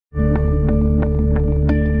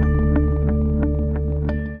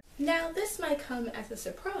come as a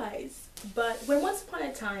surprise, but when Once Upon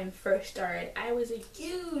a Time first started, I was a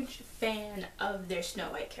huge fan of their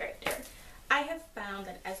Snow White character. I have found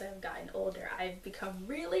that as I've gotten older, I've become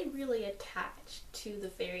really attached to the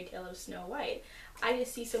fairy tale of Snow White. I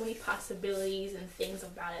just see so many possibilities and things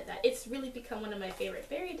about it that it's really become one of my favorite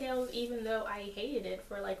fairy tales, even though I hated it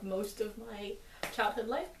for like most of my childhood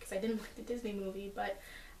life because I didn't like the Disney movie, but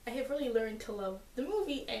I have really learned to love the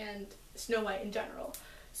movie and Snow White in general.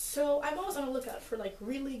 So I'm always on the lookout for like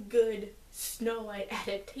really good Snow White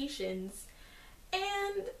adaptations,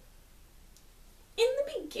 and in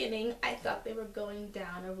the beginning I thought they were going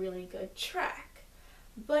down a really good track.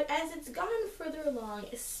 But as it's gotten further along,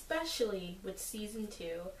 especially with season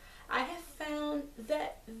 2, I have found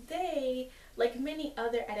that they, like many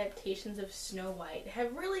other adaptations of Snow White,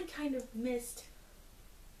 have really kind of missed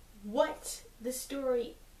what the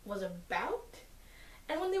story was about.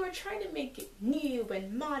 And when they were trying to make it new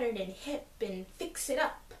and modern and hip and fix it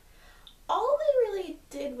up, all they really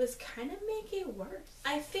did was kind of make it worse.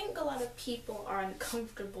 I think a lot of people are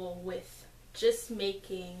uncomfortable with just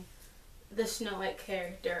making the Snow White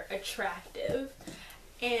character attractive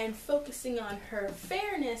and focusing on her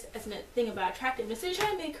fairness as a thing about attractiveness. They're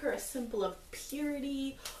trying to make her a symbol of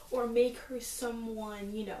purity or make her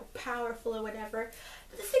someone, you know, powerful or whatever.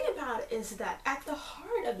 But the thing about it is that at the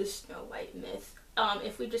heart of the Snow White myth,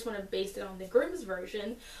 if we just want to base it on the Grimm's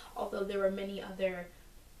version, although there were many other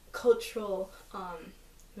cultural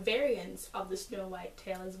variants of the Snow White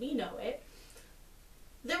tale as we know it,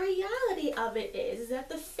 the reality of it is that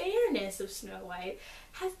the fairness of Snow White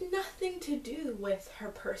has nothing to do with her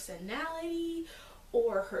personality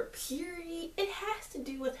or her purity. It has to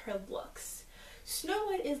do with her looks. Snow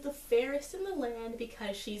White is the fairest in the land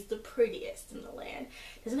because she's the prettiest in the land.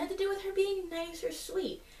 It doesn't have to do with her being nice or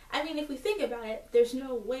sweet. I mean, if we think about it, there's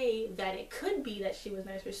no way that it could be that she was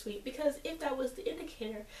nice or sweet, because if that was the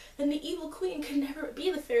indicator, then the evil queen could never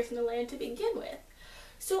be the fairest in the land to begin with.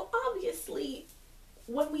 So obviously,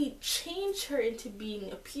 when we change her into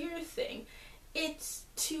being a pure thing, it's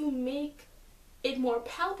to make it more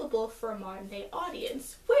palpable for a modern day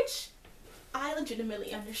audience, which I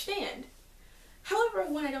legitimately understand.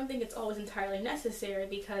 However, one, I don't think it's always entirely necessary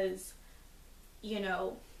because, you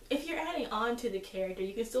know, if you're adding on to the character,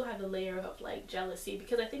 you can still have the layer of like jealousy,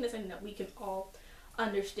 because I think that's something that we can all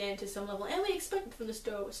understand to some level, and we expect it from the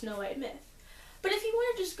Snow White myth. But if you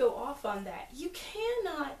want to just go off on that, you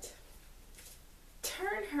cannot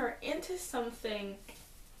turn her into something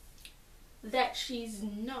that she's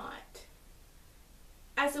not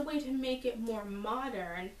as a way to make it more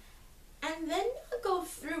modern and then not go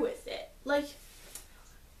through with it.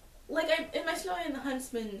 In my Snow White and the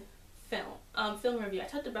Huntsman film review, I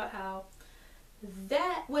talked about how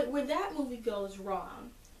that where that movie goes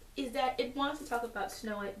wrong is that it wants to talk about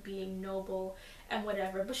Snow White being noble and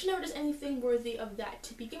whatever, but she never does anything worthy of that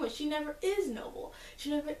to begin with. She never is noble. She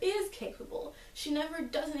never is capable. She never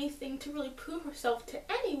does anything to really prove herself to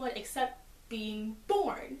anyone except being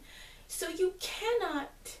born. So you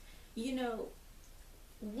cannot, you know,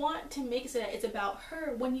 want to make it so that it's about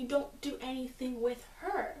her when you don't do anything with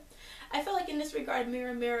her. I felt like in this regard,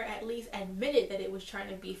 Mirror Mirror at least admitted that it was trying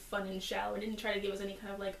to be fun and shallow and didn't try to give us any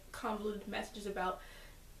kind of like convoluted messages about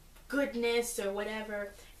goodness or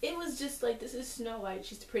whatever. It was just like, this is Snow White,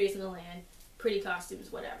 she's the prettiest in the land, pretty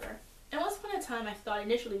costumes, whatever. And Once Upon a Time, I thought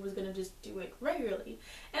initially was going to just do it regularly.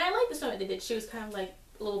 And I liked the Snow White they did. She was kind of like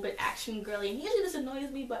a little bit action girly, and usually this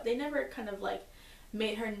annoys me, but they never kind of like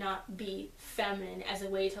made her not be feminine as a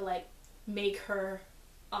way to like make her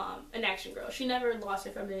an action girl. She never lost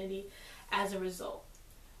her femininity as a result.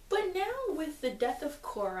 But now with the death of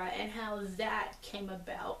Cora and how that came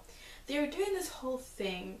about, they're doing this whole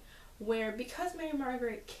thing where because Mary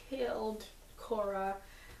Margaret killed Cora,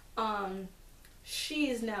 she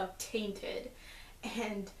is now tainted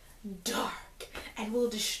and dark and will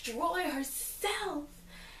destroy herself.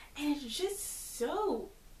 And it's just so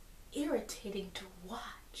irritating to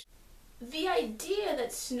watch. The idea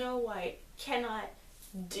that Snow White cannot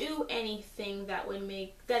do anything that would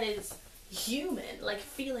that is human, like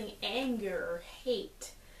feeling anger or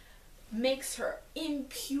hate, makes her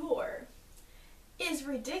impure, is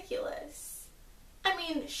ridiculous. I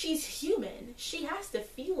mean, she's human. She has to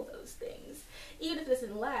feel those things. Even if it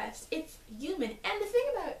doesn't last, it's human. And the thing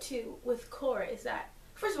about it too with Cora is that,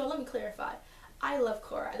 first of all, let me clarify. I love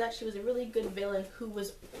Cora. I thought she was a really good villain who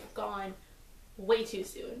was gone way too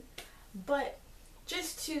soon. But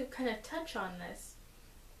just to kind of touch on this,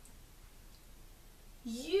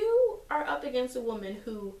 you are up against a woman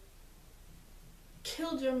who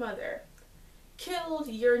killed your mother, killed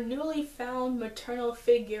your newly found maternal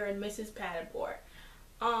figure in Mrs. Paddlepore,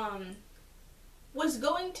 was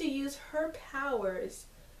going to use her powers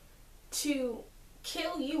to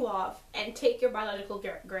kill you off and take your biological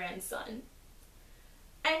grandson.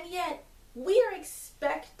 And yet, we are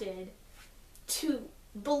expected to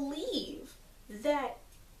believe that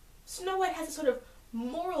Snow White has a sort of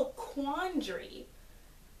moral quandary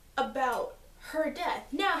about her death.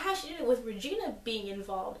 Now, how she did it with Regina being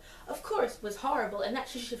involved, of course, was horrible, and that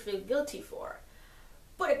she should feel guilty for.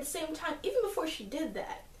 But at the same time, even before she did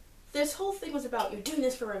that, this whole thing was about, you're doing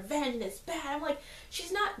this for revenge and it's bad. I'm like,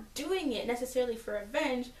 she's not doing it necessarily for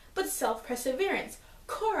revenge, but self-perseverance.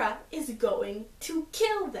 Cora is going to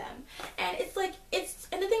kill them. And it's like,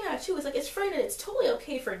 and the thing about it too is like, it's funny that it's totally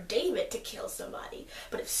okay for David to kill somebody,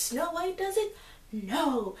 but if Snow White does it,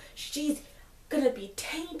 no, she's gonna be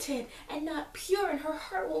tainted and not pure, and her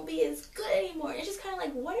heart won't be as good anymore. It's just kind of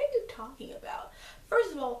like, what are you talking about?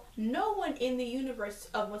 First of all, no one in the universe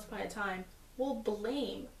of Once Upon a Time will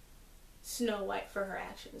blame Snow White for her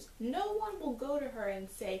actions. No one will go to her and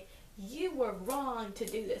say, you were wrong to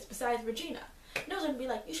do this, besides Regina. No one's going to be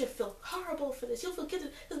like, you should feel horrible for this, you'll feel guilty,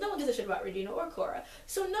 because no one gives a shit about Regina or Cora.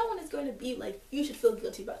 So no one is going to be like, you should feel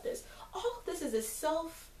guilty about this. All of this is a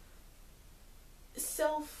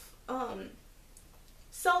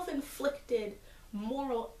self-inflicted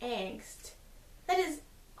moral angst that is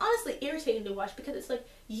honestly irritating to watch, because it's like,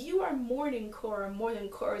 you are mourning Cora more than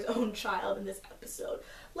Cora's own child in this episode.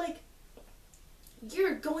 Like,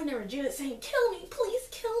 you're going to Regina saying, kill me, please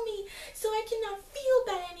kill me, so I cannot feel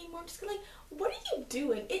bad anymore. I'm just like, what are you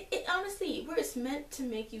doing? It honestly, where it's meant to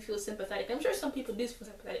make you feel sympathetic. I'm sure some people do feel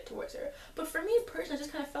sympathetic towards her, but for me personally, I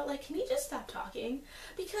just kind of felt like, can you just stop talking?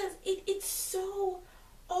 Because it's so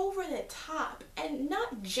over the top and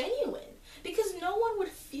not genuine, because no one would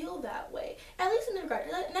feel that way, at least in the regard.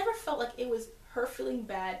 I never felt like it was her feeling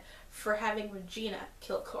bad for having Regina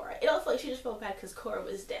kill Cora. It all felt like she just felt bad because Cora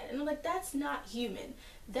was dead. And I'm like, that's not human.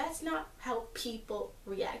 That's not how people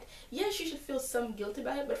react. Yes, she should feel some guilt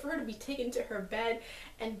about it, but for her to be taken to her bed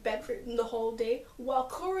and bedridden the whole day while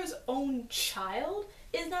Cora's own child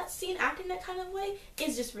is not seen acting that kind of way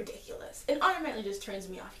is just ridiculous. And automatically just turns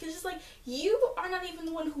me off, because it's like, you are not even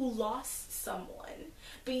the one who lost someone,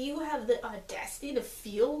 but you have the audacity to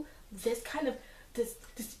feel this kind of this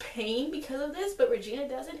pain because of this, but Regina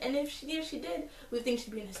doesn't. And if she did, we think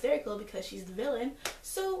she'd be hysterical because she's the villain.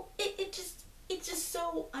 So it's just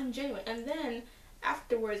so ungenuine. And then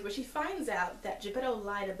afterwards, where she finds out that Geppetto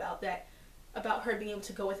lied about her being able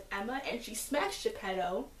to go with Emma, and she smacks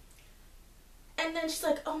Geppetto, and then she's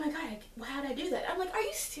like, oh my god, how did I do that? I'm like, are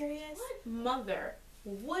you serious? What mother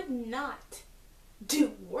would not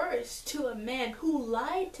do worse to a man who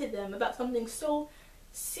lied to them about something so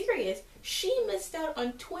serious? She missed out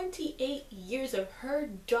on 28 years of her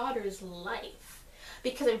daughter's life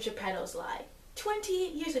because of Geppetto's lie.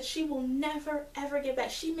 28 years that she will never ever get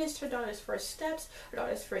back. She missed her daughter's first steps, her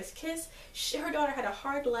daughter's first kiss. Her daughter had a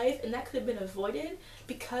hard life, and that could have been avoided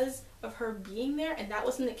because of her being there, and that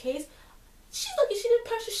wasn't the case. She's lucky she didn't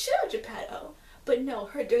punch the shit out of Geppetto. But no,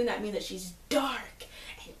 her doing that means that she's dark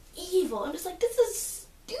and evil. I'm just like, this is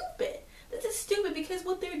stupid. This is stupid, because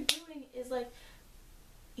what they're doing is like,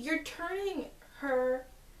 you're turning her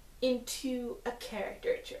into a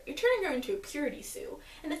caricature. You're turning her into a Purity Sue.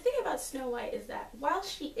 And the thing about Snow White is that while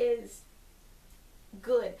she is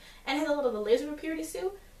good and has a lot of the layers of a Purity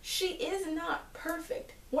Sue, she is not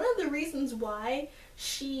perfect. One of the reasons why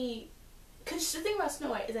because the thing about Snow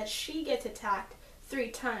White is that she gets attacked 3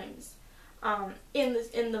 times in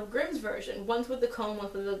the Grimm's version. Once with the comb,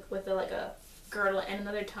 once with like a girdle, and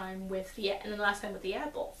another time and then the last time with the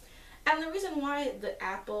apple. And the reason why the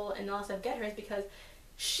apple and all that stuff get her is because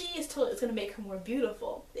she is told it's going to make her more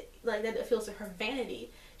beautiful. Like, that appeals to her vanity.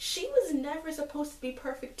 She was never supposed to be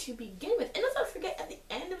perfect to begin with. And let's not forget, at the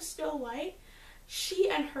end of Snow White, she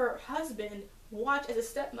and her husband watch as a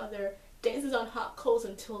stepmother dances on hot coals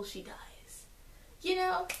until she dies. You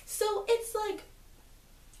know? So it's like,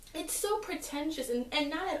 it's so pretentious and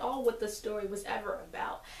not at all what the story was ever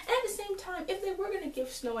about. And at the same time, if they were going to give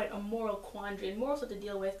Snow White a moral quandary and moral stuff to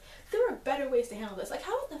deal with, there were better ways to handle this. Like,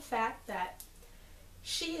 how about the fact that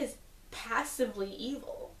she is passively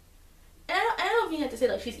evil? And I don't mean to say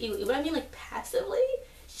like she's evil, but I mean like passively.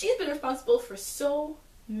 She's been responsible for so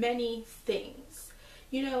many things.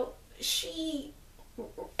 You know,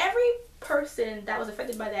 every person that was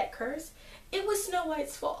affected by that curse, it was Snow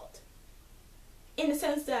White's fault. In the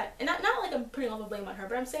sense that, and not like I'm putting all the blame on her,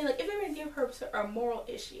 but I'm saying, like, if they were to give her a moral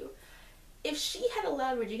issue, if she had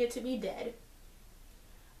allowed Regina to be dead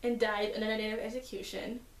and died in a native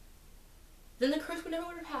execution, then the curse would never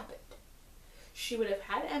have happened. She would have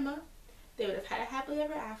had Emma, they would have had a happily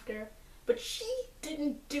ever after, but she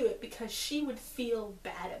didn't do it because she would feel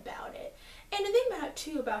bad about it. And the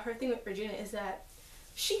thing about her thing with Regina is that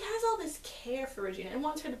she has all this care for Regina and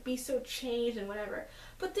wants her to be so changed and whatever,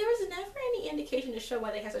 but there was never any indication to show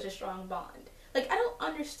why they have such a strong bond. Like, I don't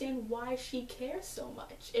understand why she cares so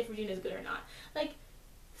much if Regina's good or not. Like,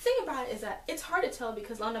 the thing about it is that it's hard to tell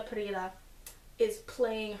because Lana Parrilla is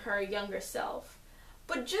playing her younger self,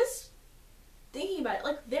 but just thinking about it,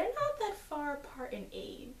 like, they're not that far apart in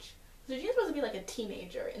age. So Regina's supposed to be like a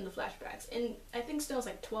teenager in the flashbacks, and I think Snow's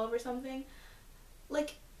like 12 or something.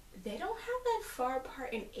 Like, they don't have that far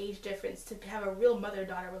apart in age difference to have a real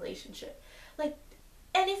mother-daughter relationship. Like,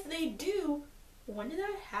 and if they do, when did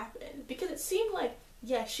that happen? Because it seemed like,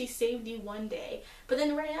 yes, she saved you one day, but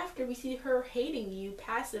then right after we see her hating you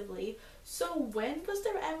passively. So when was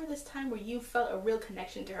there ever this time where you felt a real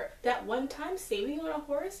connection to her? That one time saving you on a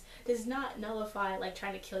horse does not nullify like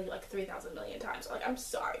trying to kill you like 3,000 million times. Like, I'm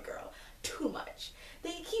sorry, girl, too much.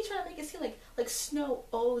 They keep trying to make it seem like Snow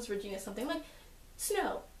owes Regina something. Like,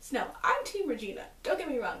 Snow, I'm Team Regina. Don't get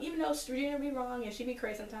me wrong. Even though Regina be wrong and she be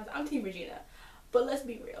crazy sometimes, I'm Team Regina. But let's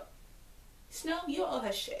be real. Snow, you don't owe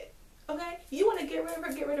her shit. Okay? You want to get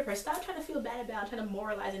rid of her. Stop trying to feel bad about it, trying to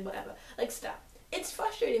moralize and whatever. Like, stop. It's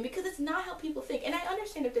frustrating because it's not how people think. And I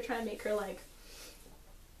understand if they're trying to make her, like,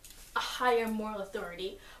 a higher moral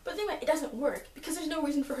authority. But the thing about it doesn't work because there's no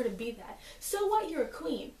reason for her to be that. So what? You're a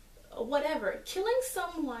queen. Whatever. Killing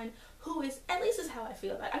someone who is, at least is how I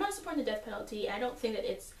feel about it. I'm not supporting the death penalty. I don't think that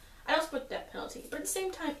I don't support the death penalty. But at the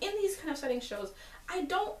same time, in these kind of setting shows, I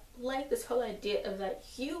don't like this whole idea of that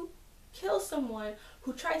you kill someone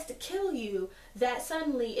who tries to kill you, that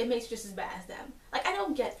suddenly it makes you just as bad as them. Like, I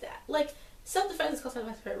don't get that. Like, self-defense is called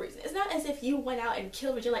self-defense for a reason. It's not as if you went out and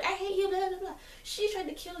killed Regina, like, I hate you, blah, blah, blah. She tried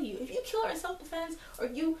to kill you. If you kill her in self-defense, or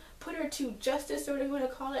you put her to justice, or whatever you want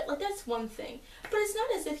to call it, like, that's one thing. But it's not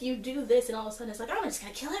as if you do this and all of a sudden it's like, I'm just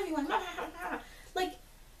gonna kill everyone. Like,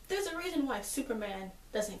 there's a reason why Superman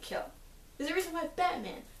doesn't kill. There's a reason why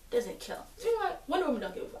Batman doesn't kill. There's a reason why Wonder Woman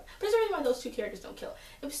don't give a fuck. But there's a reason why those two characters don't kill.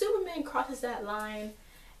 If Superman crosses that line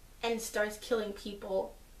and starts killing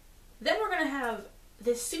people, then we're gonna have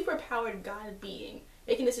this superpowered god being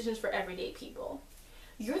making decisions for everyday people.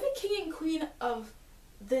 You're the king and queen of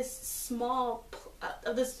this small,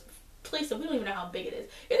 of this place that we don't even know how big it is.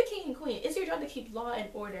 You're the king and queen. It's your job to keep law and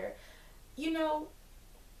order. You know,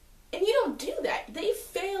 and you don't do that. They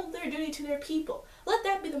failed their duty to their people. Let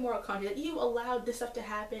that be the moral contract, that you allowed this stuff to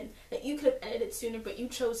happen, that you could have ended it sooner, but you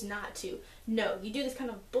chose not to. No, you do this kind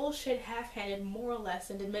of bullshit, half-handed moral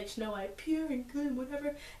lesson to make Snow White pure and good and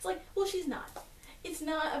whatever. It's like, well, she's not. It's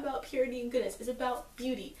not about purity and goodness. It's about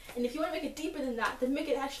beauty. And if you want to make it deeper than that, then make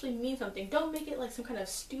it actually mean something. Don't make it like some kind of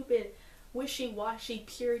stupid, wishy-washy,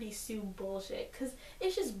 purity sue bullshit, because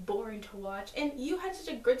it's just boring to watch. And you had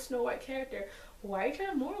such a good Snow White character. Why are you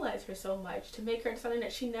trying to moralize her so much to make her something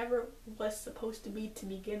that she never was supposed to be to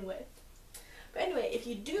begin with? But anyway, if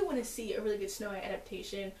you do want to see a really good Snow White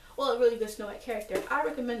adaptation, well, a really good Snow White character, I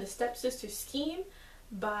recommend The Stepsister Scheme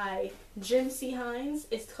by Jim C. Hines.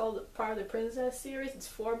 It's called part of the Princess series. It's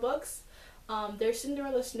 4 books. Their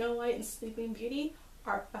Cinderella, Snow White, and Sleeping Beauty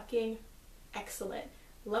are fucking excellent.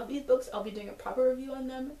 Love these books. I'll be doing a proper review on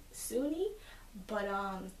them soon. But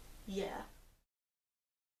yeah.